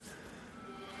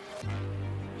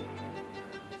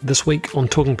This week on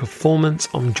Talking Performance,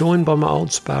 I'm joined by my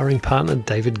old sparring partner,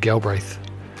 David Galbraith.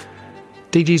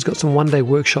 DG's got some one-day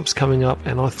workshops coming up,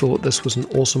 and I thought this was an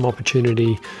awesome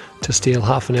opportunity to steal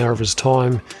half an hour of his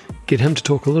time, get him to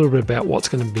talk a little bit about what's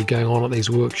going to be going on at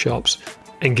these workshops,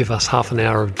 and give us half an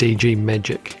hour of DG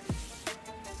magic.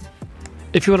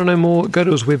 If you want to know more, go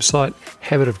to his website,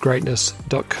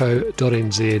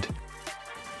 habitofgreatness.co.nz.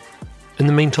 In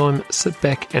the meantime, sit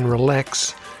back and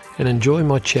relax and enjoy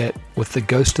my chat with the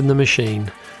ghost in the machine,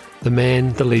 the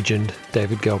man, the legend,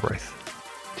 David Galbraith.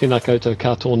 Tēnā koutou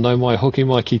katoa no mai hoki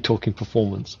mai ki Talking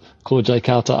Performance. Ko J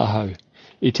kata aho.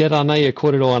 I te ara nei e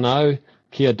kōrero ana au,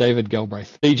 kia David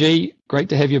Galbraith. DG, great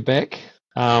to have you back.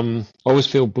 I always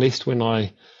feel blessed when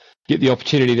I get the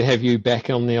opportunity to have you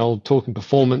back on the old Talking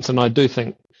Performance, and I do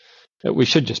think that we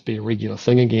should just be a regular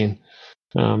thing again,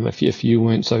 if you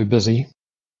weren't so busy.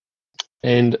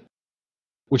 And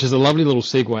which is a lovely little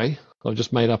segue I've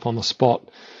just made up on the spot.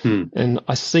 And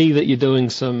I see that you're doing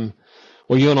you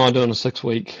and I are doing a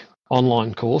 6-week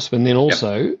online course, but then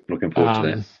also looking forward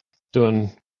to that.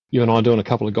 You and I doing a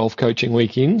couple of golf coaching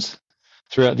weekends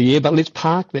throughout the year. But let's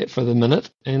park that for the minute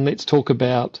and let's talk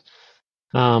about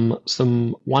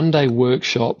some one-day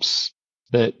workshops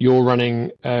that you're running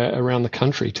around the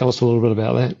country. Tell us a little bit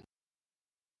about that.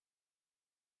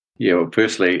 Yeah, well,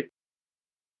 firstly,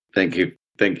 thank you,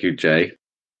 Jay.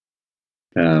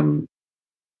 I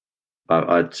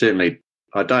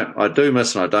do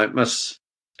miss our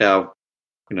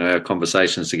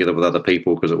conversations together with other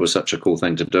people, because it was such a cool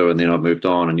thing to do. And then I've moved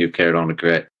on, and you've carried on to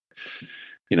create,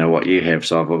 what you have.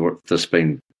 So I've just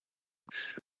been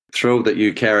thrilled that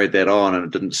you carried that on and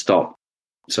it didn't stop.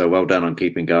 So well done on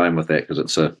keeping going with that, because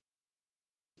it's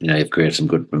you've created some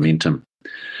good momentum.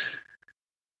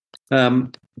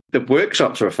 The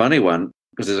workshops are a funny one,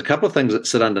 because there's a couple of things that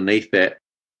sit underneath that.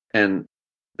 And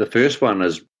the first one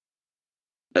is,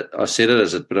 I said it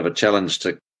as a bit of a challenge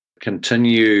to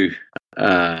continue,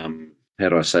 how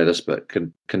do I say this, but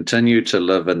continue to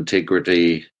live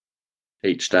integrity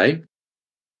each day.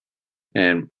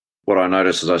 And what I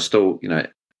notice is I still,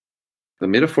 the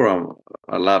metaphor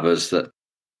I love is that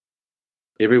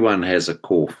everyone has a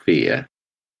core fear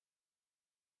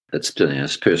that's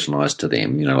it's personalised to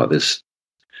them, like this,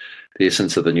 the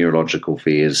essence of the neurological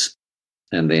fears,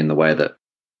 and then the way that,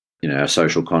 our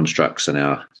social constructs and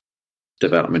our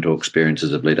developmental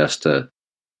experiences have led us to,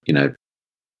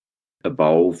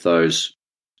 evolve those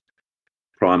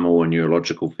primal and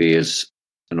neurological fears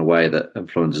in a way that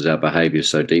influences our behaviour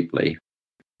so deeply.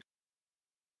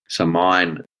 So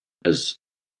mine is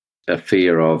a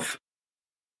fear of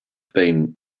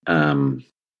being,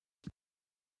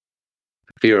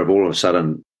 fear of all of a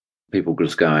sudden people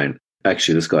just going,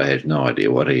 actually, this guy has no idea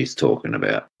what he's talking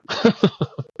about.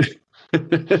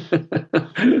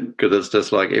 Because it's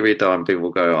just like every time people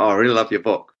go, oh, I really love your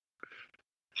book,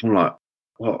 I'm like,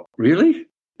 what, really?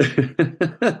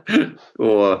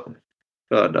 Or,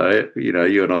 oh no,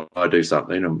 you and I do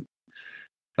something and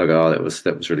I go, oh, that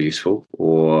was really useful.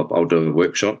 Or I'll do a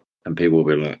workshop and people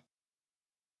will be like,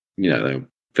 they'll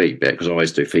feedback, because I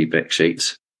always do feedback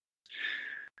sheets.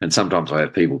 And sometimes I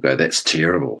have people go, that's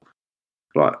terrible.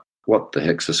 Like, what the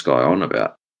heck's this guy on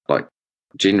about? Like,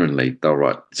 genuinely, they'll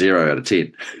write 0 out of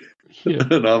 10. Yeah.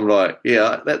 And I'm like,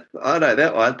 yeah, I know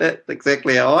that one. That's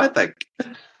exactly how I think.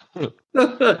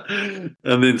 And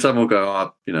then some will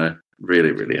go, oh,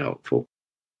 really, really helpful.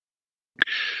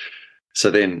 So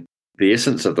then the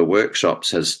essence of the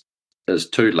workshops is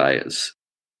 2 layers.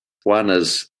 One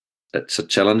is, it's a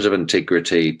challenge of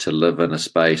integrity to live in a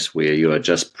space where you are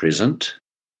just present,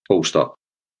 full stop.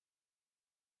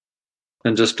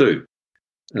 And just do.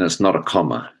 And it's not a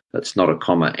comma. It's not a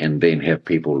comma and then have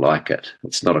people like it.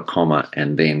 It's not a comma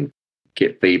and then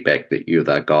get feedback that you're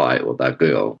the guy or the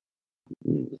girl.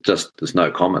 Just, there's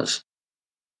no commas.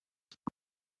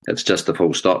 It's just a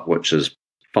full stop, which is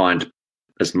find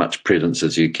as much presence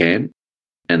as you can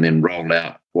and then roll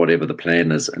out whatever the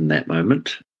plan is in that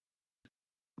moment,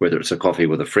 whether it's a coffee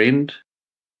with a friend,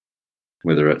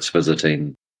 whether it's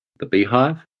visiting the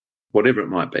beehive, whatever it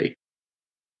might be.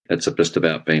 It's just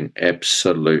about being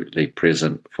absolutely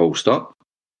present, full stop.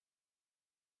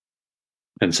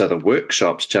 And so the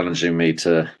workshop's challenging me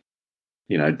to,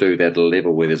 do that at a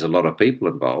level where there's a lot of people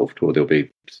involved, or there'll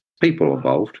be people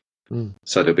involved.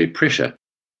 So there'll be pressure.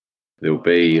 There'll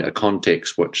be a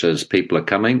context which is people are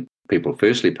coming, people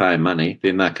firstly paying money,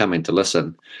 then they're coming to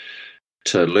listen,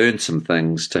 to learn some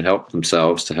things, to help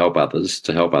themselves, to help others,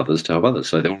 to help others, to help others.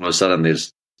 So then all of a sudden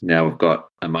now we've got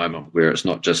a moment where it's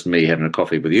not just me having a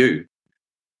coffee with you,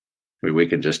 where we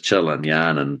can just chill and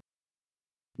yarn and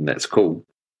that's cool.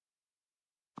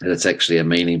 And it's actually a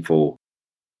meaningful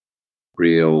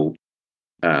real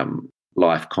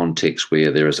life context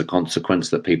where there is a consequence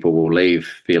that people will leave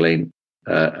feeling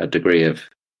a degree of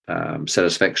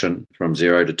satisfaction from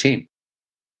 0 to 10.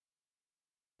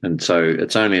 And so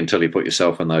it's only until you put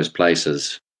yourself in those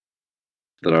places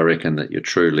that I reckon that you're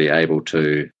truly able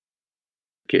to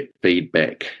get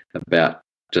feedback about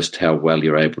just how well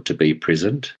you're able to be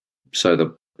present. So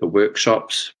the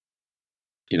workshops,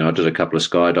 I did a couple of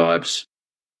skydives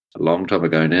a long time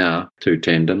ago now, 2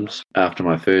 tandems. After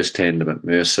my first tandem at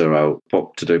Mercer, I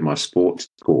booked to do my sports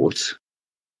course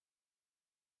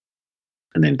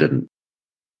and then didn't.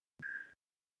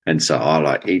 And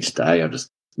so each day,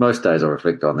 most days I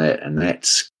reflect on that, and that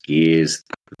scares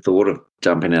the thought of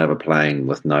jumping out of a plane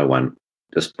with no one,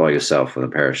 just by yourself with a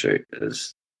parachute,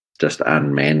 is just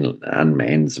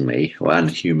unmans me or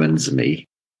unhumans me.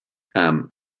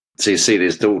 So you see,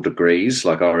 there's still degrees.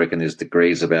 I reckon there's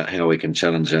degrees about how we can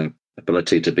challenge our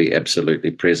ability to be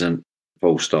absolutely present,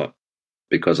 full stop,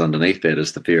 because underneath that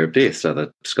is the fear of death. So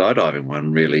the skydiving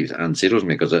one really unsettles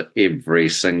me because every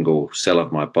single cell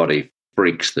of my body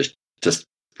just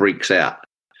freaks out.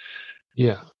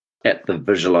 Yeah. At the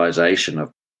visualization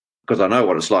of, because I know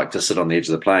what it's like to sit on the edge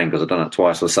of the plane because I've done it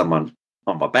twice with someone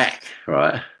on my back,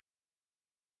 right?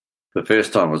 The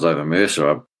first time was over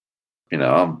Mercer.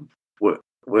 I'm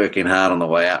working hard on the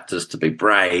way up just to be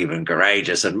brave and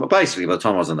courageous. And basically, by the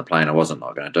time I was in the plane, I wasn't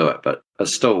not going to do it. But it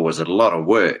still was a lot of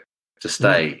work to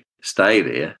stay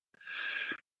there.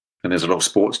 And there's a little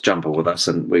sports jumper with us,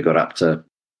 and we got up to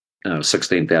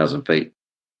 16,000 feet.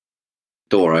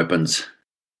 Door opens.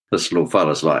 This little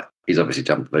fella's he's obviously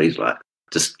jumped, but he's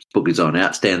just boogies on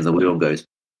out, stands on the wheel and goes,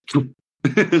 and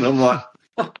I'm like,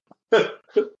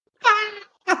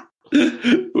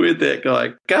 where'd that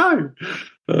guy go?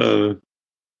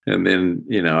 And then,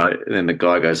 then the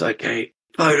guy goes, okay,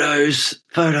 photos.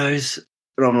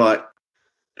 And I'm like,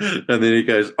 and then he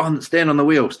goes, stand on the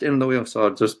wheel. So I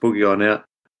just boogie on out.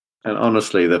 And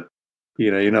honestly,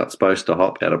 you're not supposed to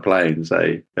hop out of planes,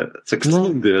 at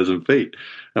 16,000 feet.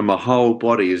 And my whole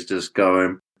body is just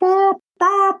going, bop,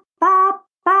 bop, bop,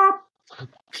 bop.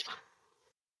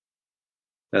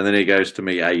 And then he goes to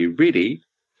me, are you ready?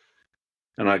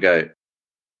 And I go,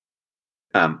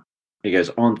 he goes,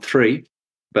 on 3.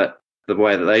 But the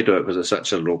way that they do it, because it's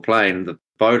such a little plane, the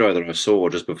photo that I saw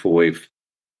just before we've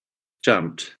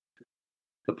jumped,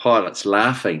 the pilot's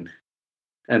laughing.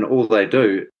 And all they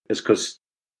do is because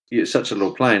you're such a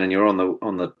little plane and you're on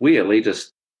the wheel, he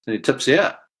tips you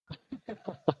out.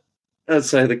 And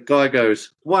so the guy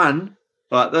goes, 1,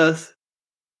 like this.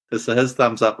 So his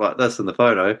thumbs up like this in the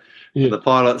photo. Yeah. And the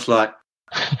pilot's like,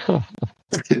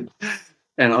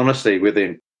 and honestly, we're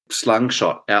then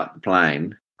slingshot out the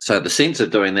plane. So the sense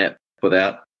of doing that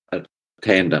without a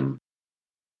tandem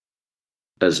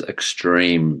is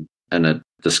extreme in a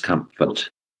discomfort.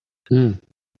 And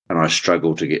I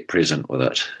struggle to get present with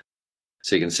it.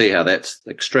 So you can see how that's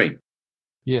extreme.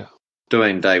 Yeah.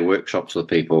 Doing day workshops with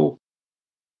people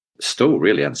still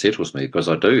really unsettles me because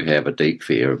I do have a deep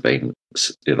fear of being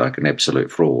like an absolute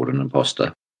fraud and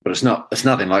imposter. But it's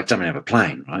nothing like jumping out of a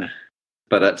plane, right?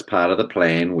 But it's part of the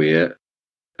plan where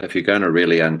if you're going to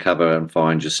really uncover and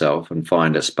find yourself and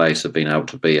find a space of being able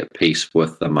to be at peace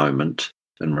with the moment,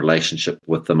 in relationship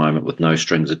with the moment with no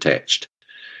strings attached,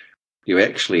 you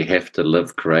actually have to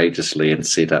live courageously and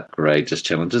set up courageous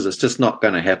challenges. It's just not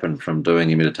going to happen from doing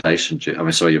your meditation,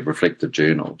 your reflective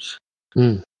journals.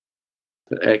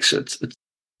 But actually,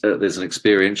 there's an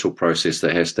experiential process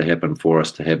that has to happen for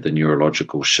us to have the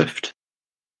neurological shift.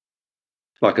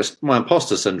 My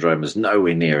imposter syndrome is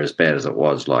nowhere near as bad as it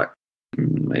was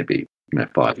maybe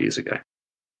 5 years ago.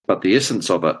 But the essence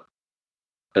of it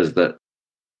is that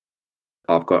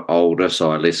I've got older,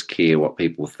 so I less care what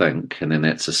people think, and then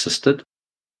that's assisted.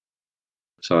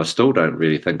 So I still don't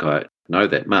really think I know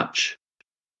that much,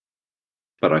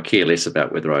 but I care less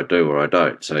about whether I do or I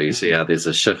don't. So you see how there's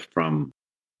a shift from,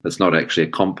 it's not actually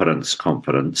a confidence.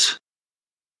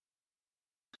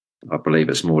 I believe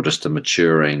it's more just a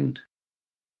maturing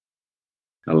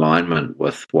alignment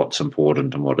with what's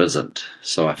important and what isn't.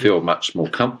 So I feel much more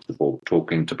comfortable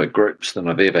talking to big groups than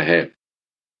I've ever had.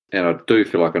 And I do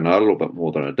feel like I know a little bit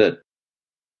more than I did.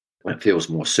 It feels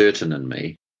more certain in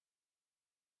me.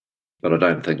 But I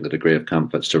don't think the degree of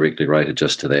comfort's directly related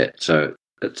just to that. So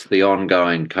it's the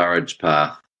ongoing courage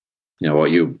path.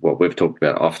 What we've talked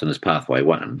about often is pathway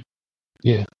 1.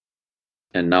 Yeah.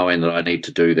 And knowing that I need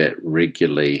to do that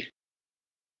regularly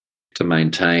to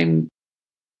maintain,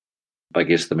 I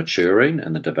guess, the maturing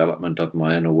and the development of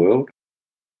my inner world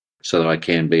so that I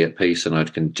can be at peace and I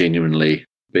can genuinely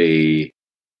be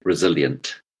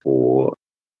resilient, or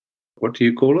what do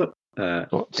you call it?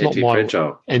 Well, it's not my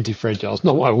anti-fragile. Anti-fragile. It's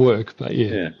not my work, but yeah.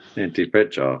 Yeah,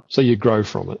 anti-fragile. So you grow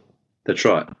from it. That's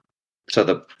right. So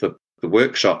the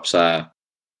workshops are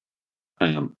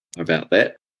about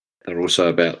that. They're also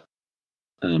about,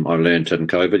 I learned in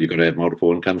COVID, you've got to have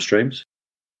multiple income streams.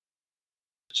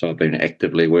 So I've been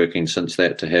actively working since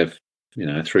that to have,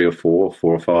 3 or 4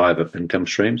 or 5 income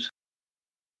streams.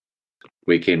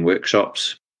 Weekend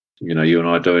workshops, you and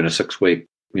I doing a 6-week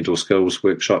mental skills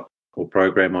workshop or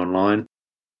program online.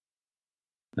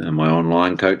 My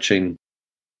online coaching,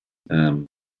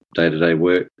 day-to-day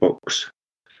work, books.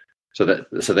 So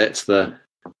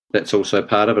that's also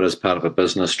part of it as part of a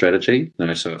business strategy.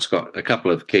 So it's got a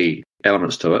couple of key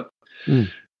elements to it.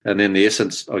 And then the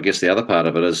essence, I guess the other part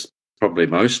of it is probably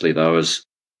mostly though is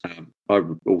I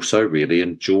also really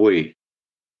enjoy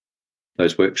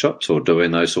those workshops or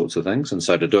doing those sorts of things. And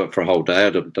so to do it for a whole day,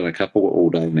 I've done a couple all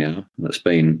day now, and it's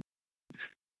been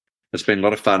a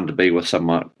lot of fun to be with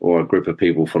someone or a group of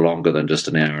people for longer than just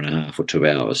an hour and a half or 2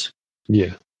 hours.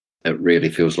 Yeah. It really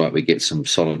feels like we get some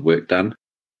solid work done.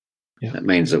 Yeah. It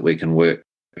means that we can work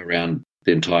around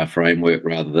the entire framework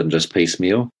rather than just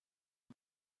piecemeal.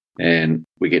 And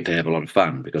we get to have a lot of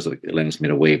fun because it allows me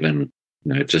to weave in,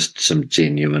 just some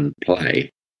genuine play.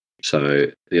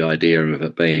 So the idea of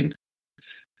it being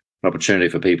an opportunity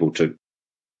for people to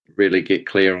really get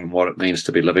clear on what it means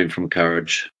to be living from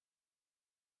courage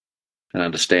and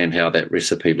understand how that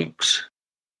recipe looks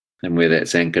and where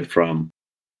that's anchored from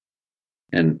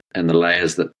and the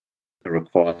layers that are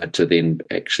required to then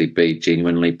actually be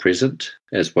genuinely present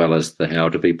as well as the how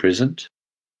to be present.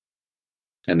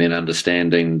 And then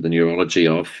understanding the neurology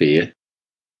of fear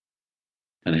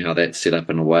and how that's set up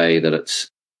in a way that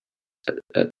it's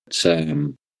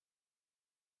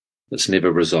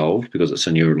never resolved because it's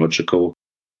a neurological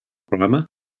primer.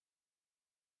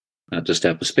 Just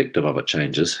our perspective of it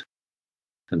changes.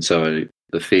 And so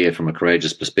the fear from a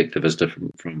courageous perspective is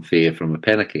different from fear from a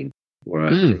panicking or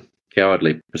a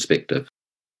cowardly perspective.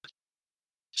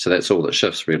 So that's all that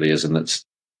shifts really is, and it's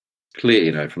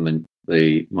clear, from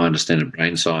my understanding of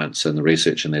brain science and the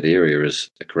research in that area is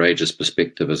a courageous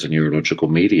perspective is a neurological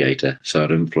mediator. So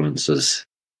it influences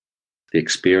the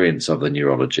experience of the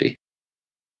neurology.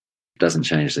 It doesn't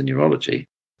change the neurology.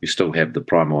 You still have the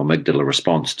primal amygdala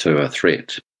response to a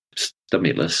threat,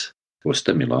 stimulus or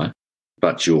stimuli,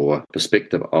 but your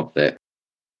perspective of that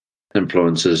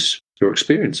influences your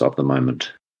experience of the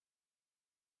moment.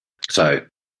 So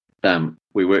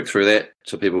we work through that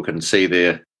so people can see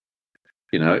their,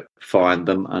 find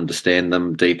them, understand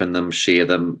them, deepen them, share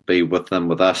them, be with them,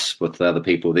 with us, with the other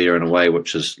people there in a way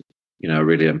which is, a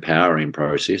really empowering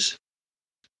process.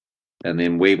 And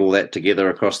then weave all that together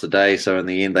across the day. So in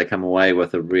the end, they come away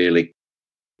with a really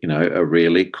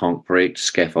concrete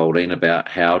scaffolding about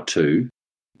how to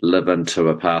live into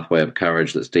a pathway of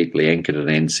courage that's deeply anchored in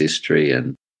ancestry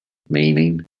and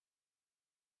meaning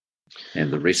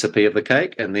and the recipe of the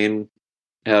cake, and then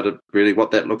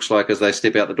what that looks like as they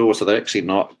step out the door. So they're actually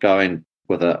not going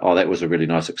with that was a really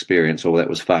nice experience, or that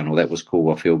was fun, or that was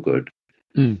cool, I feel good.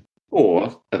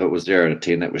 Or if it was 0 to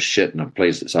 10, that was shit and I'm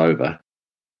pleased it's over.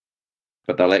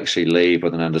 But they'll actually leave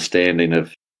with an understanding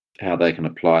of how they can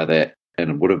apply that,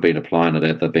 and would have been applying it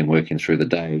if they've been working through the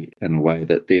day in a way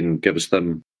that then gives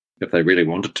them, if they really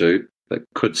wanted to, that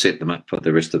could set them up for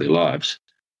the rest of their lives.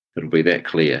 It'll be that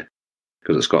clear,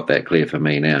 because it's got that clear for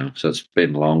me now. So it's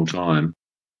been a long time.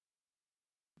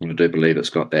 And I do believe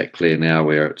it's got that clear now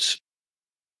where it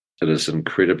is an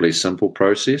incredibly simple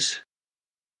process,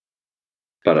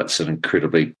 but it's an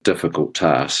incredibly difficult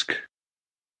task.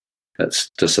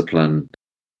 It's discipline,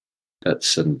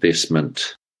 it's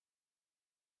investment,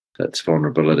 it's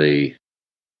vulnerability,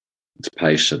 it's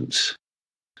patience,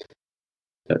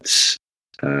 it's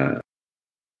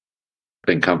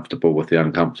being comfortable with the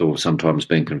uncomfortable, sometimes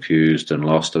being confused and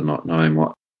lost and not knowing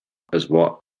what is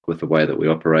what with the way that we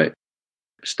operate,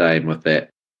 staying with that,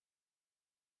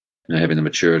 having the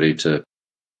maturity to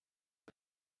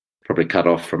probably cut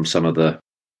off from some of the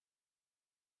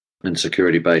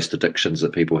insecurity-based addictions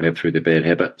that people have through their bad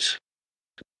habits.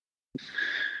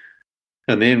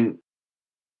 And then,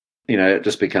 it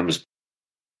just becomes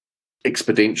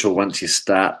exponential once you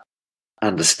start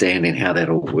understanding how that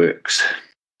all works.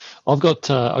 I've got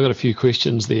a few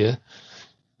questions there,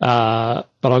 but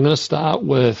I'm going to start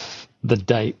with the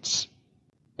dates.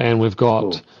 And we've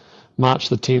got March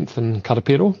the 10th in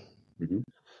Karapiro,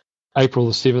 April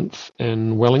the 7th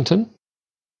in Wellington,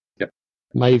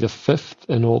 May the 5th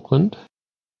in Auckland,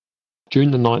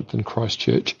 June the 9th in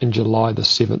Christchurch, and July the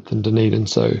 7th in Dunedin.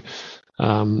 So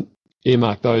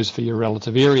earmark those for your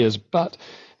relative areas. But,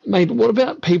 mate, what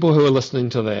about people who are listening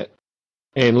to that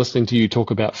and listening to you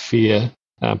talk about fear,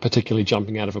 particularly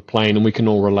jumping out of a plane, and we can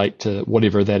all relate to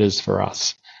whatever that is for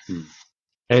us.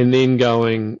 And then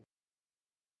going,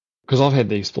 because I've had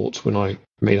these thoughts when I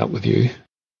meet up with you,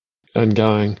 and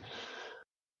going,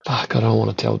 fuck, I don't want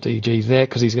to tell DG that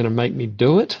because he's going to make me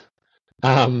do it.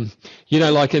 And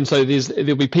so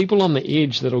there'll be people on the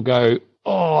edge that'll go,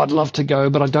 oh, I'd love to go,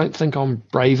 but I don't think I'm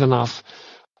brave enough.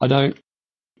 I'm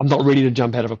not ready to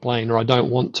jump out of a plane, or I don't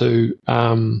want to,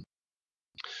 I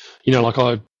got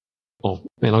a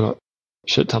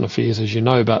shit ton of fears, as you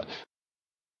know, but,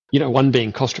 one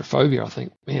being claustrophobia, I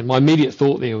think, man, my immediate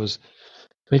thought there was,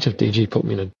 imagine if DG put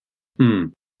me in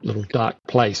a little dark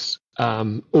place,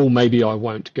 or maybe I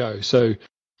won't go. So,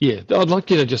 yeah, I'd like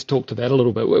you to just talk to that a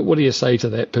little bit. What do you say to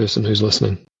that person who's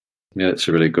listening? Yeah, it's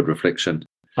a really good reflection.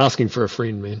 Asking for a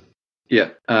friend, man. Yeah.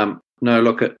 No,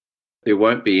 look, there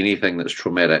won't be anything that's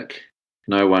traumatic.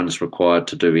 No one's required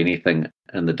to do anything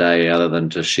in the day other than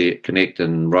to share, connect,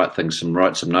 and write some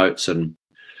notes. And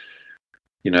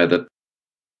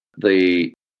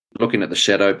the looking at the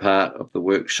shadow part of the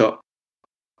workshop.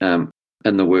 In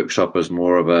the workshop is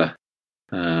more of a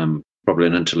probably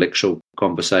an intellectual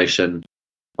conversation.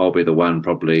 I'll be the one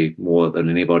probably more than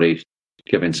anybody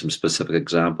giving some specific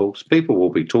examples. People will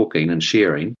be talking and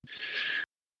sharing.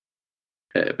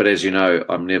 But as you know,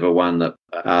 I'm never one that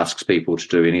asks people to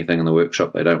do anything in the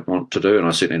workshop they don't want to do, and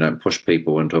I certainly don't push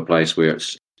people into a place where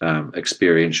it's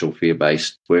experiential,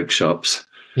 fear-based workshops.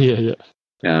 Yeah.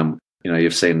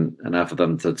 You've seen enough of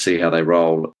them to see how they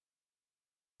roll.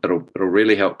 It'll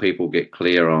really help people get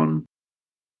clear on,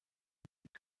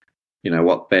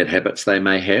 what bad habits they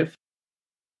may have,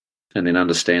 and then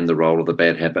understand the role of the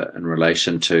bad habit in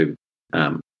relation to,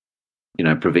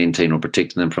 preventing or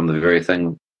protecting them from the very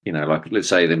thing. Like let's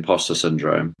say the imposter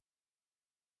syndrome.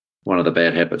 One of the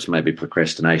bad habits may be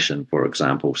procrastination, for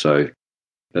example. So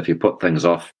if you put things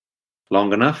off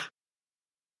long enough,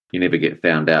 you never get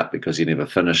found out because you never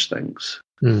finish things.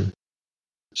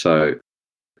 So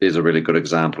there's a really good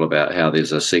example about how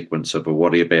there's a sequence of,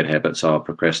 what are your bad habits? I'll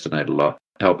procrastinate a lot,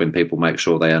 helping people make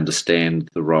sure they understand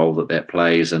the role that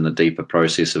plays in the deeper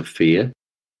process of fear,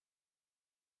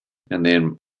 and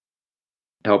then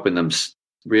helping them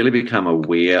really become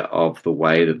aware of the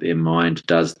way that their mind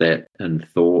does that in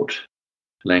thought,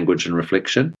 language, and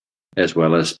reflection, as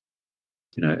well as,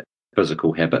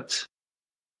 physical habits.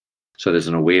 So there's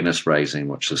an awareness raising,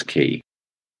 which is key.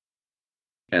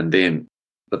 And then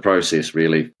the process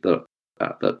really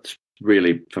that's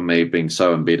really, for me, been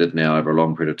so embedded now over a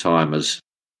long period of time is,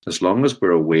 as long as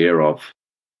we're aware of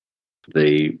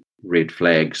the red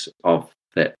flags of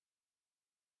that,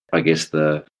 I guess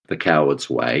the coward's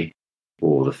way,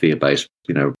 or the fear-based,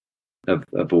 of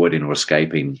avoiding or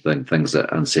escaping things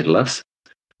that unsettle us.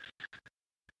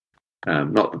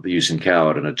 Not using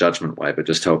coward in a judgment way, but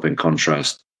just helping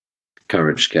contrast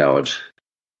courage, coward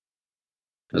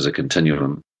as a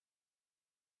continuum.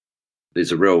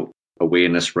 There's a real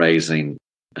awareness raising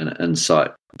and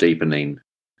insight deepening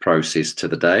process to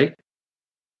the day.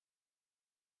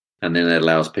 And then it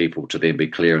allows people to then be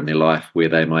clear in their life where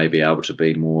they may be able to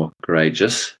be more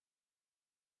courageous,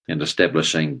 and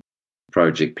establishing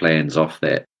project plans off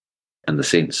that, in the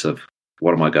sense of,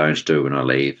 what am I going to do when I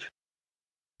leave?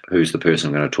 Who's the person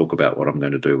I'm going to talk about what I'm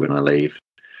going to do when I leave?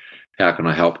 How can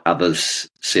I help others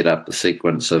set up the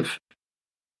sequence of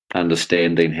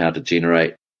understanding how to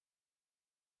generate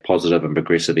positive and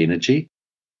progressive energy?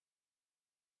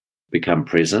 Become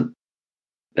present.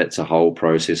 That's a whole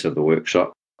process of the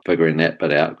workshop, figuring that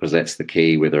bit out, because that's the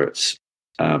key, whether it's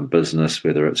business,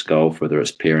 whether it's golf, whether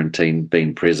it's parenting,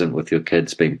 being present with your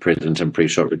kids, being present in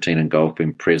pre-shot routine and golf,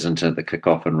 being present at the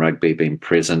kick-off in rugby, being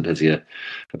present as you're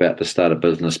about to start a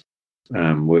business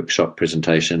workshop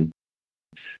presentation.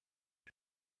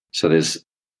 So there's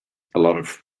a lot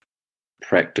of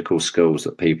practical skills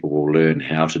that people will learn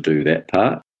how to do that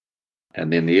part.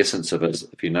 And then the essence of it is,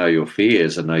 if you know your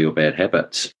fears and know your bad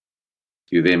habits,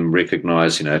 you then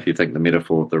recognise, if you think the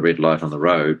metaphor of the red light on the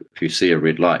road, if you see a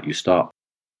red light, you stop.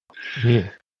 Yeah.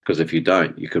 Because if you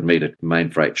don't, you could meet a main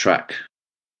freight truck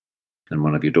in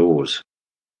one of your doors.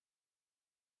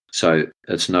 So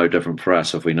it's no different for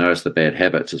us. If we notice the bad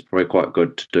habits, it's probably quite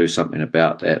good to do something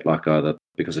about that,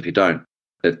 because if you don't,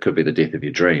 that could be the death of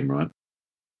your dream, right?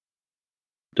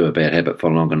 Do a bad habit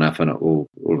for long enough and it will,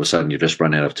 all of a sudden you just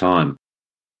run out of time.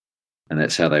 And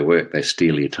that's how they work. They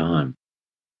steal your time.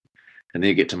 And then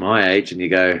you get to my age and you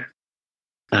go,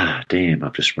 damn,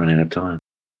 I've just run out of time.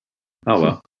 Oh,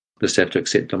 well, just have to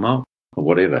accept them all, or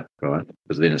whatever, right?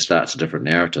 Because then it starts a different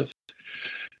narrative.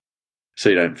 So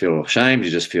you don't feel ashamed, you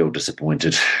just feel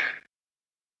disappointed.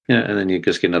 And then you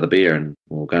just get another beer and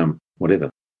we'll go, whatever.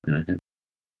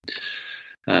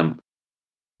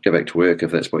 Go back to work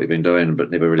if that's what you've been doing, but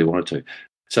never really wanted to.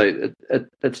 So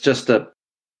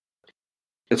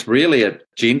it's really a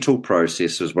gentle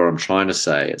process, is what I'm trying to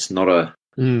say. It's not a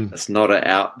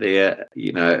out there,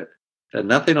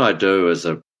 nothing I do is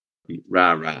a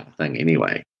rah thing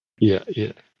anyway. Yeah.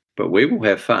 But we will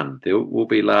have fun. There will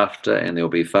be laughter, and there'll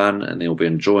be fun, and there'll be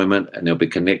enjoyment, and there'll be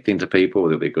connecting to people.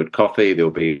 There'll be good coffee. There'll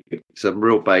be some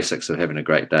real basics of having a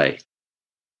great day.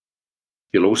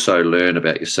 You'll also learn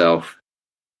about yourself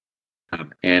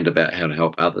and about how to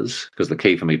help others, because the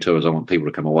key for me too is I want people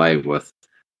to come away with,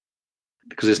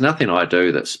 because there's nothing I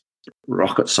do that's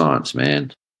rocket science,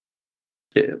 man.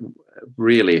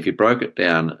 Really, if you broke it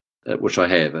down, which I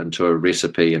have, into a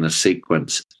recipe and a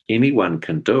sequence, anyone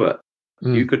can do it.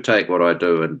 You could take what I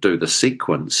do and do the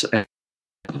sequence and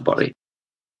body.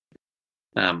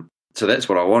 So that's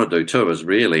what I want to do too, is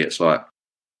really, it's like,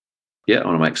 I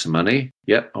want to make some money.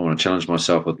 I want to challenge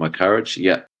myself with my courage.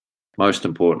 Most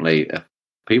importantly, if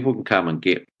people can come and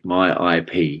get my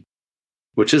IP,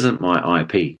 which isn't my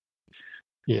IP.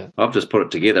 I've just put it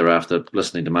together after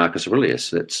listening to Marcus Aurelius.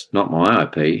 That's not my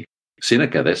IP.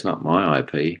 Seneca, that's not my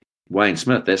IP. Wayne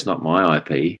Smith, that's not my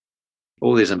IP.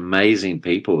 All these amazing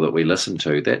people that we listen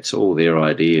to, that's all their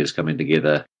ideas coming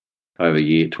together over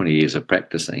 20 years of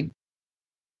practicing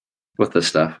with this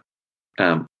stuff.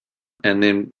 And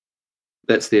then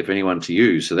that's there for anyone to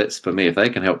use. So that's, for me, if they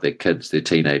can help their kids, their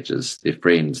teenagers, their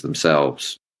friends,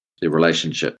 themselves, their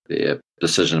relationship, their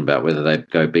decision about whether they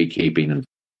go beekeeping and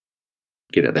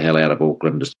get the hell out of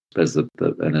Auckland as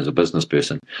a business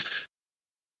person.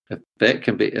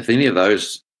 If any of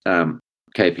those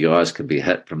KPIs can be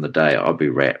hit from the day, I'll be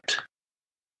wrapped.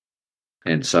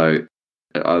 And so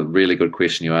a really good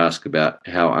question you ask about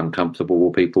how uncomfortable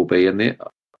will people be in there.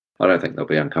 I don't think they'll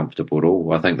be uncomfortable at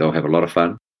all. I think they'll have a lot of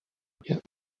fun.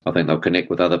 I think they'll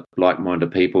connect with other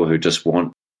like-minded people who just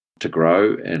want to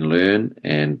grow and learn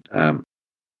and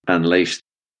unleash,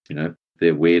 their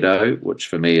weirdo, which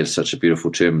for me is such a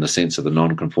beautiful term in the sense of the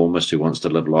nonconformist who wants to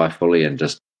live life fully and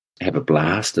just have a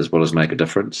blast as well as make a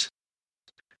difference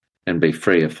and be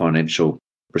free of financial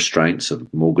restraints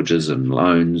of mortgages and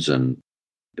loans and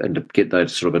to get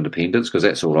those sort of independence, because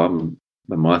that's all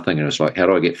my thing is, like, how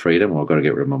do I get freedom? Well, I've got to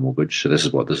get rid of my mortgage. So this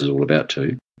is what this is all about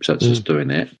too. So it's just doing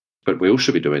that. But we all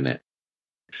should be doing that.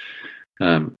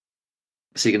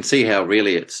 So you can see how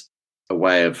really it's a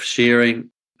way of sharing.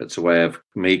 It's a way of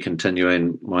me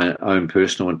continuing my own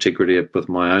personal integrity with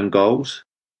my own goals.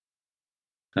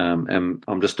 And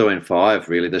I'm just doing 5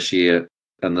 really this year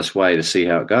in this way to see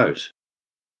how it goes.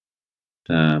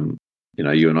 You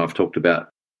and I have talked about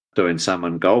doing some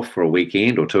in golf for a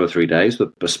weekend or 2 or 3 days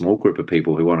with a small group of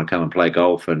people who want to come and play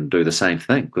golf and do the same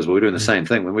thing, because we're doing the same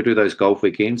thing. When we do those golf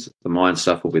weekends, the mind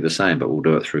stuff will be the same, but we'll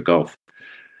do it through golf.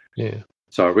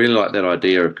 So I really like that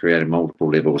idea of creating multiple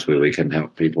levels where we can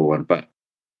help people, but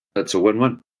it's a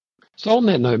win-win. So on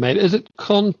that note, mate, is it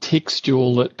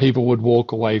contextual that people would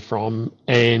walk away from?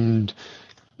 And,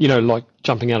 like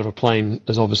jumping out of a plane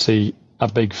is obviously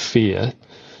a big fear.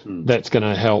 That's going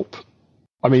to help.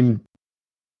 I mean,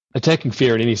 attacking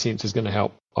fear in any sense is going to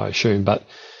help, I assume, but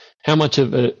how much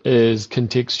of it is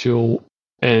contextual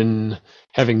in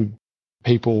having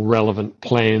people relevant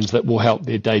plans that will help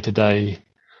their day-to-day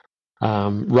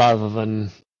rather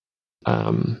than,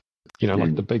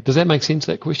 like the big... Does that make sense,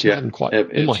 that question? Yeah, I haven't quite...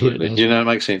 absolutely. In my head it it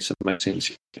makes sense. It makes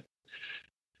sense.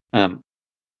 I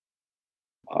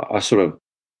sort of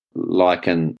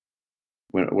liken...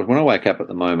 When I wake up at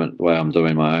the moment, the way I'm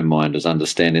doing my own mind is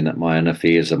understanding that my inner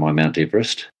fears are my Mount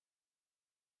Everest.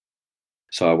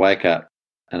 So I wake up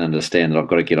and understand that I've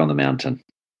got to get on the mountain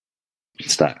and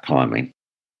start climbing.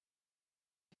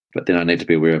 But then I need to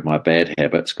be aware of my bad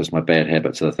habits, because my bad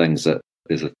habits are the things that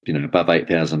there's above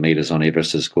 8,000 meters on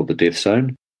Everest is called the death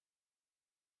zone.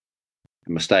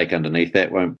 A mistake underneath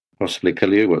that won't possibly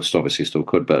kill you. Well, it obviously still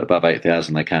could, but above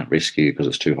 8,000 they can't rescue you because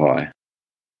it's too high.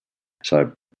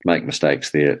 So make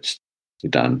mistakes there, you're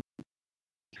done.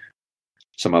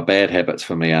 So my bad habits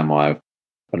for me are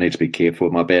I need to be careful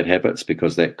with my bad habits,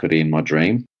 because that could end my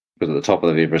dream. Because at the top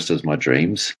of the Everest is my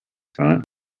dreams, right?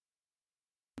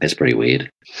 That's pretty weird.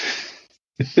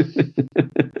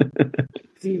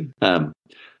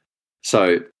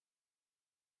 So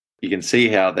you can see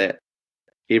how that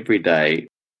every day,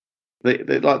 like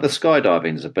the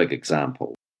skydiving is a big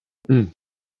example.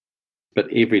 But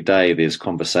every day there's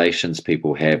conversations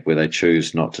people have where they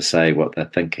choose not to say what they're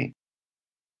thinking.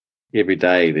 Every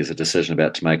day there's a decision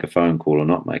about to make a phone call or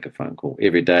not make a phone call.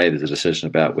 Every day there's a decision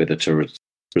about whether to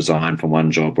resign from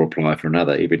one job or apply for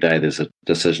another. Every day there's a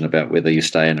decision about whether you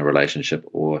stay in a relationship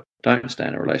or don't stay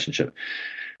in a relationship.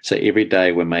 So every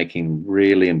day we're making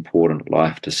really important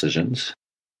life decisions,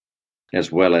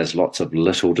 as well as lots of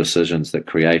little decisions that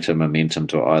create a momentum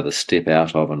to either step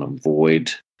out of and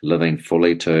avoid living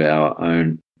fully to our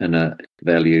own inner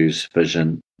values,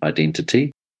 vision,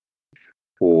 identity,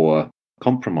 or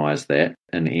compromise that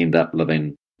and end up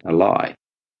living a lie.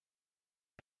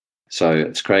 So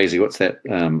it's crazy. What's that?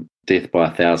 Death by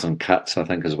 1,000 cuts, I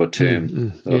think, is a term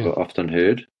that I've often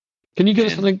heard. Can you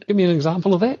give me an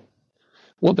example of that?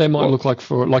 What that might look like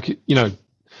for, like, you know,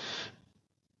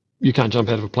 you can't jump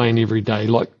out of a plane every day.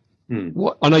 Like,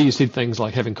 what I know you said things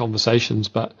like having conversations,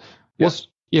 but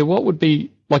what would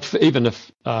be like for, even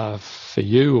if for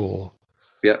you or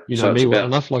you know me well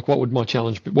enough? Like, what would my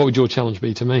challenge be? What would your challenge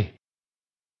be to me?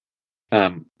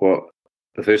 Well,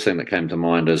 the first thing that came to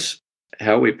mind is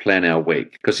how we plan our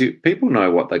week, because people know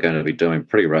what they're going to be doing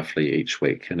pretty roughly each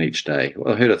week and each day.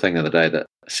 Well, I heard a thing the other day that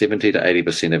 70 to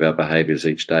 80% of our behaviours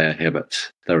each day are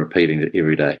habits. They're repeating it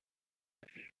every day.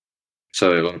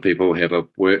 So a lot of people have a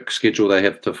work schedule they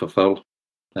have to fulfill.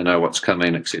 They know what's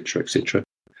coming, etc., etc.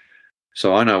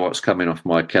 So I know what's coming off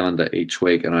my calendar each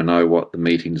week, and I know what the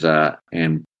meetings are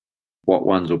and what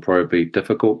ones will probably be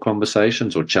difficult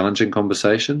conversations or challenging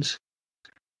conversations.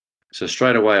 So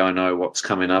straight away I know what's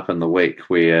coming up in the week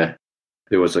where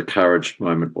there was a courage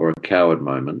moment or a coward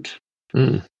moment.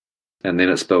 And then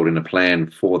it's building a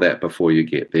plan for that before you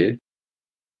get there.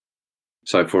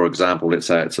 So, for example, let's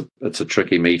say it's a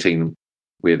tricky meeting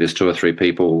where there's 2 or 3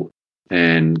 people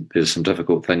and there's some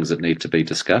difficult things that need to be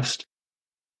discussed.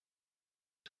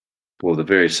 Well, the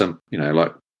very simple, you know,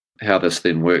 like how this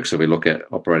then works, if we look at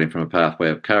operating from a pathway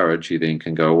of courage, you then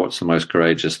can go, what's the most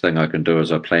courageous thing I can do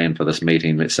as I plan for this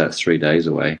meeting? Let's say it's 3 days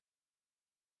away.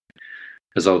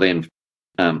 Because I'll then,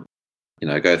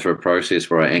 go through a process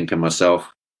where I anchor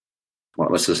myself. Like,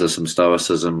 let's just have some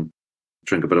stoicism,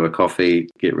 drink a bit of a coffee,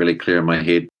 get really clear in my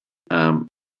head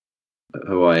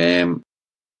who I am,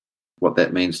 what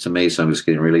that means to me. So I'm just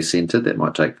getting really centered. That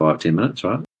might take 5-10 minutes,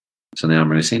 right? So now I'm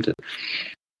really centered.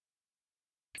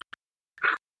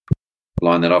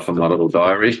 Line that off in my little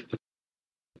diary.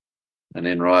 And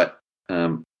then write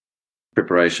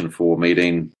preparation for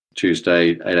meeting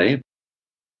Tuesday, 8 a.m.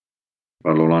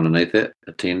 Write a little line underneath that.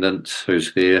 Attendance,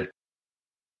 who's there.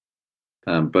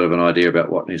 Bit of an idea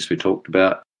about what needs to be talked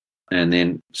about. And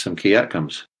then some key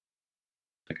outcomes.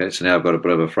 Okay, so now I've got a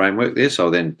bit of a framework there. So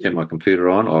I'll then get my computer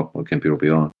on, or my computer will be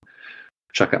on.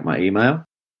 Chuck up my email.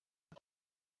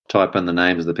 Type in the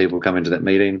names of the people coming to that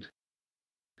meeting.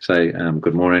 Say,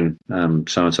 good morning,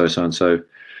 so-and-so, so-and-so.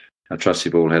 I trust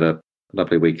you've all had a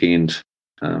lovely weekend.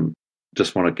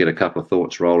 Just want to get a couple of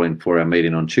thoughts rolling for our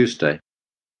meeting on Tuesday.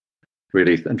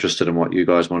 Really interested in what you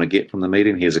guys want to get from the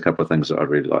meeting. Here's a couple of things that I'd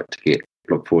really like to get.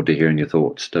 Look forward to hearing your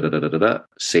thoughts. Da-da-da-da-da-da.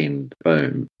 Send.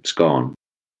 Boom. It's gone.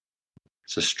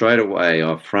 So straight away,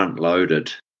 I've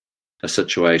front-loaded a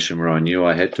situation where I knew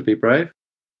I had to be brave.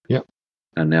 Yep.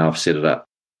 And now I've set it up.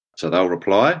 So they'll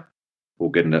reply.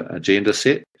 We'll get an agenda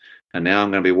set. And now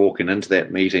I'm going to be walking into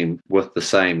that meeting with the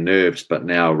same nerves, but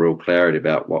now real clarity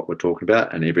about what we're talking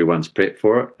about, and everyone's prepped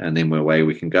for it, and then away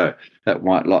we can go. That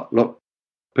might look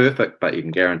perfect, but you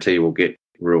can guarantee we'll get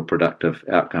real productive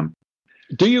outcome.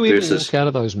 Do you ever walk out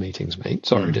of those meetings, mate?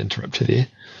 Sorry to interrupt you there.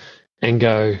 And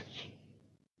go,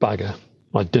 bugger,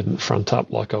 I didn't front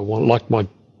up like I want, like my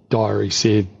diary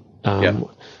said. I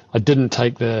didn't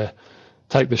take the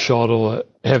shot or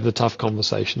have the tough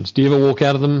conversations. Do you ever walk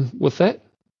out of them with that?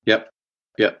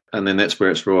 Yep. And then that's where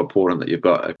it's real important that you've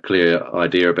got a clear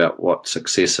idea about what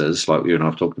success is, like you and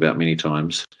I've talked about many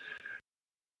times.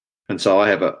 And so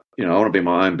I want to be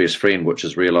my own best friend, which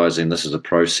is realizing this is a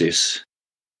process.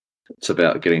 It's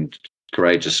about getting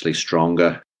courageously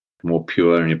stronger, more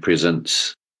pure in your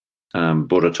presence.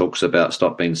 Buddha talks about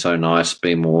stop being so nice,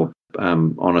 be more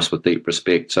honest with deep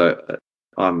respect. So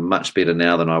I'm much better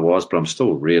now than I was, but I'm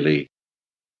still really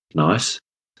nice.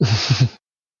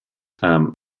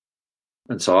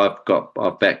 And so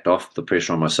I've backed off the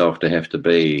pressure on myself to have to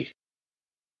be,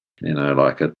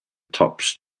 like a top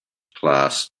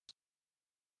class,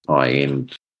 high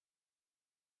end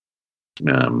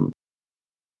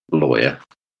lawyer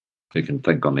who can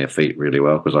think on their feet really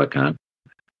well, because I can't.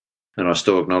 And I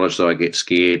still acknowledge that I get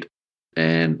scared,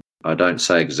 and I don't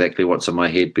say exactly what's in my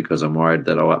head because I'm worried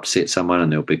that I'll upset someone and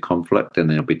there'll be conflict and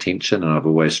there'll be tension, and I've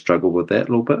always struggled with that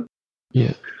a little bit.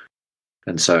 Yeah.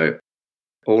 And so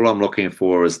all I'm looking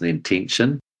for is the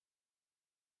intention,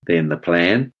 then the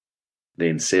plan,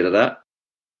 then set it up,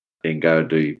 then go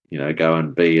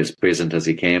and be as present as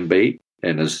you can be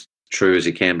and as true as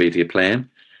you can be to your plan.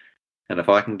 And if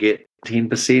I can get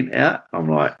 10% out, I'm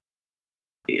like,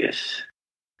 yes.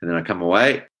 And then I come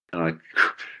away and I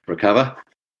recover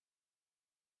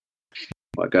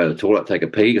might go to the toilet, take a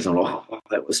pee, because I'm like, oh,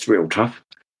 that was real tough.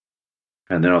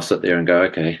 And then I'll sit there and go,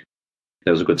 okay,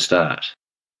 that was a good start.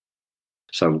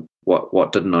 So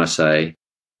what didn't I say?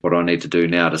 What do I need to do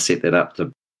now to set that up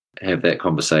to have that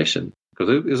conversation?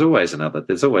 Because there's always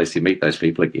you meet those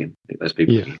people again,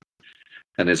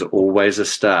 and there's always a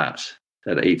start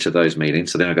at each of those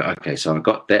meetings. So then I go, okay, so I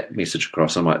got that message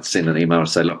across. I might send an email and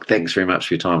say, look, thanks very much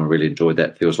for your time. I really enjoyed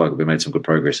that. Feels like we made some good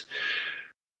progress.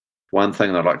 One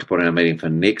thing that I'd like to put in our meeting for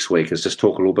next week is just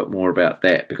talk a little bit more about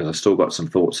that, because I've still got some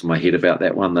thoughts in my head about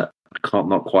that one that I'm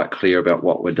not quite clear about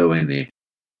what we're doing there.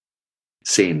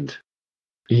 Send.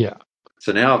 Yeah.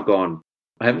 So now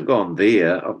I haven't gone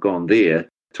there, I've gone there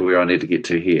to where I need to get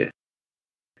to here.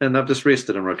 And I've just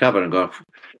rested and recovered and gone,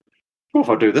 well, if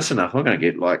I do this enough, I'm going to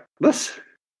get like this.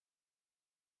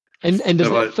 And does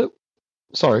that fit?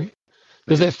 Sorry,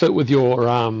 does that fit with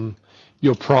your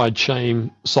pride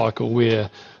shame cycle, where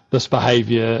this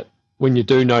behaviour, when you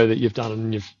do know that you've done it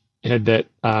and you've had that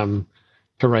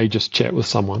courageous chat with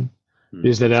someone,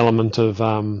 there's that element of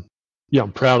I'm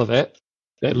proud of that.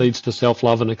 That leads to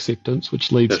self-love and acceptance,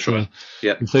 which leads to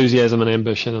enthusiasm and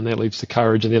ambition, and that leads to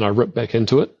courage, and then I rip back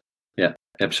into it. Yeah,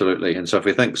 absolutely. And so if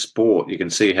we think sport, you can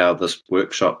see how this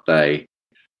workshop day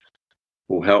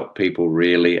will help people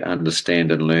really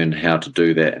understand and learn how to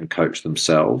do that and coach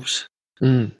themselves.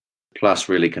 Plus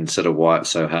really consider why it's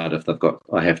so hard if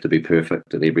I have to be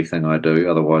perfect at everything I do,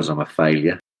 otherwise I'm a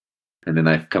failure. And then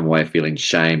they come away feeling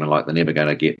shame and like they're never going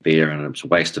to get there, and it's a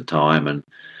waste of time, and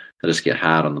they just get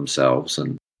hard on themselves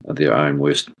and are their own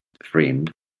worst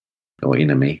friend or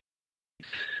enemy.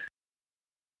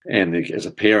 And as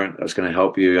a parent, it's going to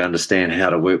help you understand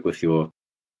how to work with your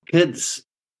kids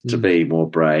to be more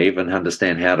brave and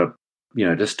understand how to,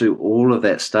 just do all of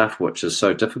that stuff, which is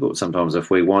so difficult sometimes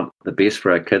if we want the best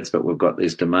for our kids, but we've got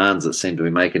these demands that seem to be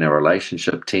making our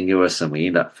relationship tenuous, and we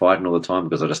end up fighting all the time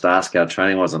because I just ask how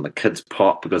training was, and the kids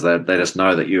pop because they just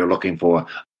know that you're looking for,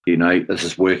 this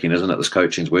is working, isn't it? This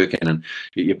coaching's working, and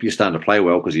you're starting to play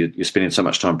well because you're spending so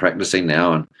much time practicing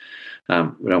now,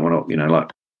 and we don't want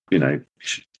to,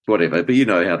 whatever. But you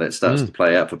know how that starts to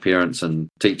play out for parents and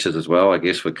teachers as well, I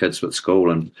guess, for kids with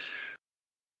school. And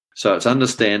so it's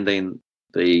understanding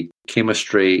the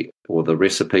chemistry or the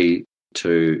recipe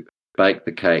to bake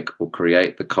the cake or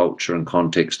create the culture and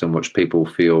context in which people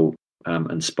feel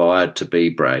inspired to be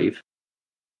brave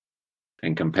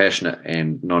and compassionate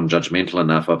and non-judgmental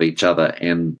enough of each other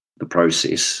and the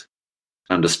process.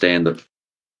 Understand that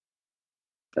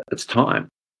it's time.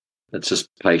 It's just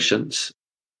patience.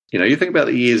 You think about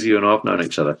the years you and I have known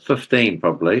each other, 15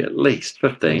 probably, at least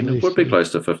 15. It would be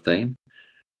close to 15.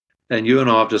 And you and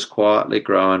I have just quietly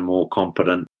grown more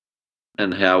competent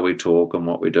in how we talk and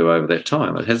what we do over that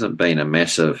time. It hasn't been a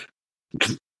massive,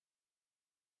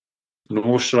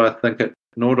 nor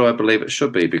do I believe it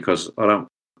should be, because I don't,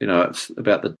 it's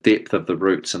about the depth of the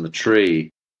roots in the tree,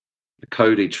 the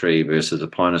Cody tree versus a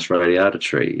Pinus radiata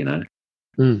tree,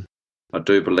 I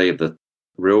do believe that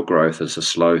real growth is a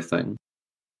slow thing.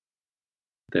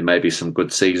 There may be some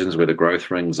good seasons where the growth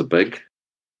rings are big,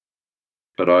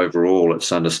 but overall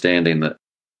it's understanding that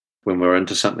when we're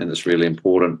into something that's really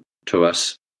important to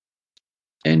us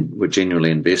and we're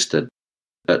genuinely invested,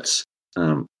 it's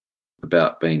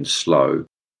about being slow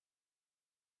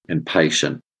and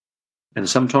patient, and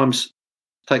sometimes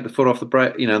take the foot off the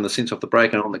brake, in the sense of the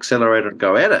brake and on the accelerator and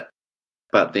go at it,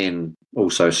 but then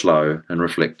also slow and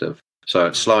reflective. So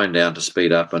it's slowing down to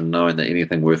speed up and knowing that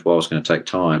anything worthwhile is going to take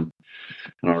time.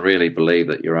 And I really believe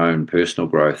that your own personal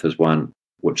growth is one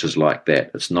which is like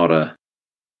that. It's not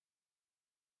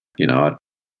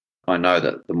I know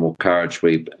that the more courage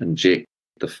we inject,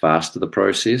 the faster the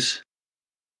process.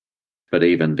 But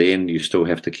even then, you still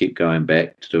have to keep going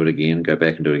back to do it again, go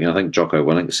back and do it again. I think Jocko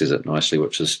Willink says it nicely,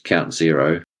 which is count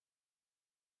zero.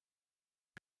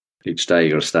 Each day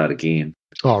you've got to start again.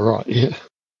 Oh, right, yeah.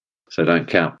 So don't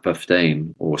count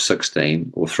 15 or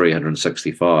 16 or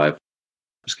 365.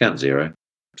 Just count zero.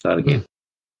 Start again.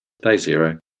 Day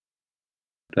zero.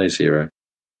 Day zero.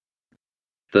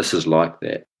 This is like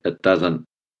that. It doesn't,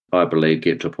 I believe,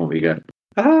 get to a point where you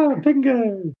go,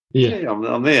 bingo. Yeah,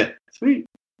 I'm there. Sweet.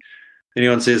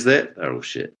 Anyone says that, they're all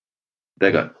shit.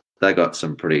 They got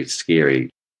some pretty scary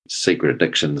secret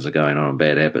addictions are going on and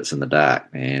bad habits in the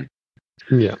dark, man.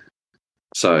 Yeah.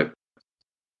 So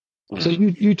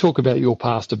you talk about your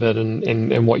past a bit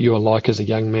and what you were like as a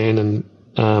young man,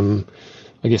 and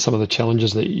I guess some of the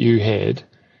challenges that you had.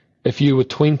 If you were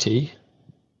 20,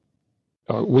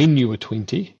 or when you were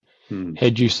 20,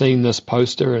 had you seen this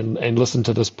poster and listened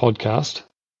to this podcast,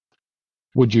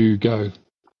 would you go?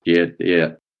 Yeah,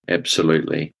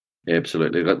 absolutely.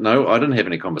 But no, I didn't have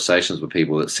any conversations with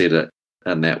people that said it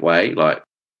in that way. Like,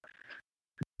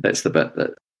 that's the bit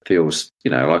that feels,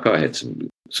 like I had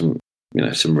some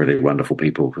really wonderful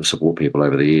people, support people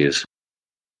over the years,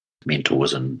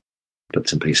 mentors and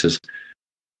bits and pieces.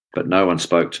 But no one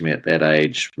spoke to me at that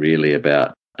age really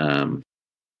about,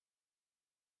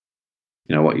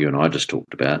 what you and I just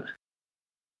talked about.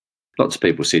 Lots of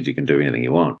people said you can do anything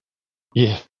you want.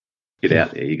 Yeah. Get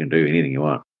out there, you can do anything you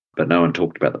want. But no one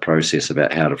talked about the process,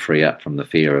 about how to free up from the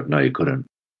fear of no, you couldn't.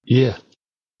 Yeah.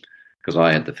 Because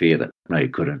I had the fear that no, you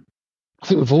couldn't. I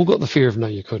think we've all got the fear of no,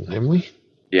 you couldn't, haven't we?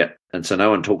 Yeah. And so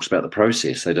no one talks about the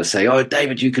process. They just say, oh,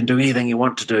 David, you can do anything you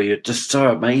want to do. You're just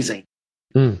so amazing.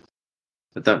 Mm.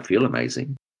 I don't feel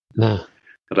amazing. No.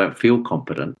 I don't feel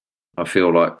competent. I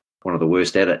feel like one of the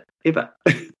worst at it ever.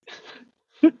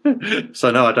 So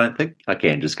no, I don't think I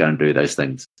can just go and do those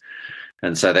things.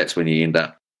 And so that's when you end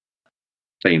up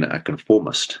being a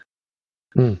conformist.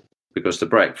 Mm. Because to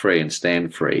break free and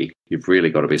stand free, you've really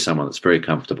got to be someone that's very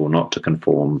comfortable not to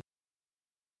conform,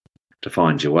 to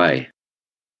find your way.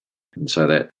 And so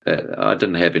that I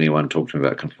didn't have anyone talk to me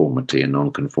about conformity and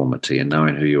non-conformity and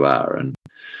knowing who you are and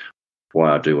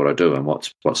why I do what I do and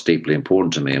what's deeply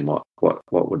important to me and what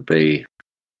would be,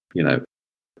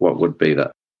 what would be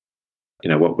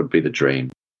the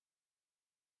dream.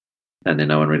 And then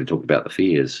no one really talked about the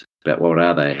fears, about what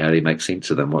are they, how do you make sense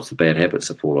of them, what's the bad habits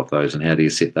that fall off those, and how do you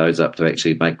set those up to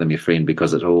actually make them your friend,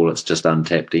 because it's just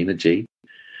untapped energy.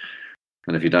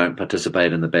 And if you don't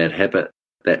participate in the bad habit,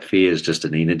 that fear is just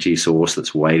an energy source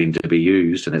that's waiting to be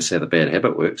used, and that's how the bad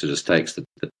habit works. It just takes the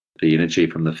energy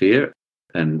from the fear.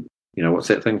 And, what's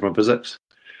that thing from physics?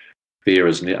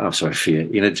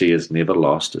 Energy is never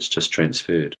lost, it's just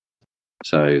transferred.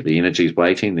 So the energy is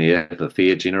waiting there, the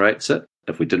fear generates it.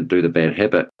 If we didn't do the bad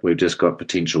habit, we've just got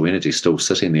potential energy still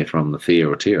sitting there from the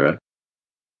fear or terror.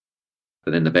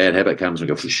 But then the bad habit comes and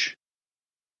we go, whoosh.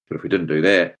 But if we didn't do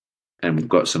that, and we've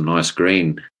got some nice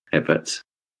green habits,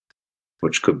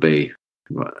 which could be,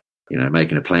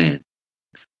 making a plan,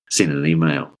 sending an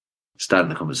email, starting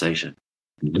the conversation.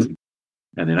 And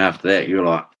then after that, you're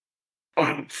like, oh,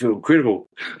 I feel incredible.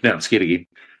 Now I'm scared again.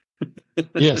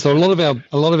 Yeah, so a lot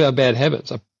of our bad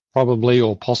habits are probably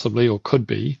or possibly or could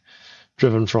be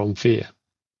driven from fear.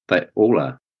 They all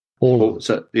are.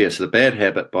 So the bad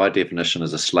habit by definition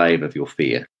is a slave of your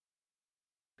fear.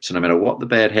 So no matter what the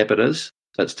bad habit is,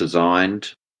 it's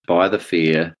designed by the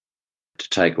fear to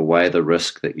take away the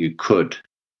risk that you could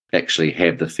actually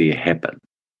have the fear happen.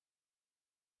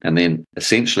 And then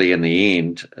essentially in the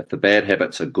end, if the bad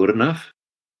habits are good enough,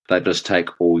 they just take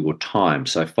all your time.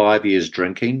 So 5 years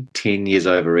drinking, 10 years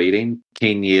overeating,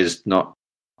 10 years not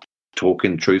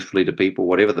talking truthfully to people,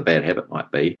 whatever the bad habit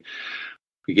might be,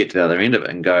 you get to the other end of it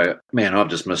and go, man, I've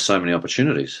just missed so many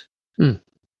opportunities. Mm.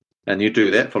 And you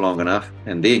do that for long enough,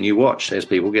 and then you watch as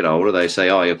people get older, they say,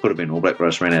 oh, you could have been All Black, but I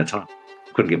just ran out of time.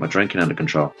 Couldn't get my drinking under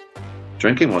control.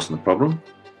 Drinking wasn't the problem.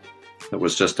 It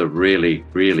was just a really,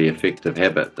 really effective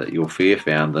habit that your fear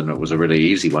found, and it was a really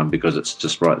easy one because it's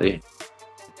just right there.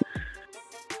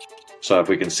 So if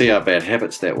we can see our bad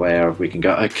habits that way, or if we can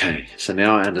go, okay, so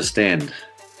now I understand.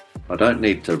 I don't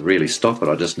need to really stop it.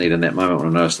 I just need in that moment when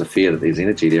I notice the fear that there's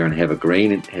energy there and have a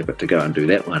green habit to go and do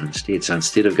that one instead. So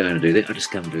instead of going to do that, I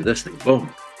just go and do this thing.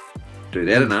 Boom. Do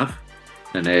that enough,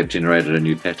 and now I've generated a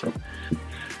new pattern.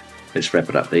 Let's wrap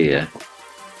it up there.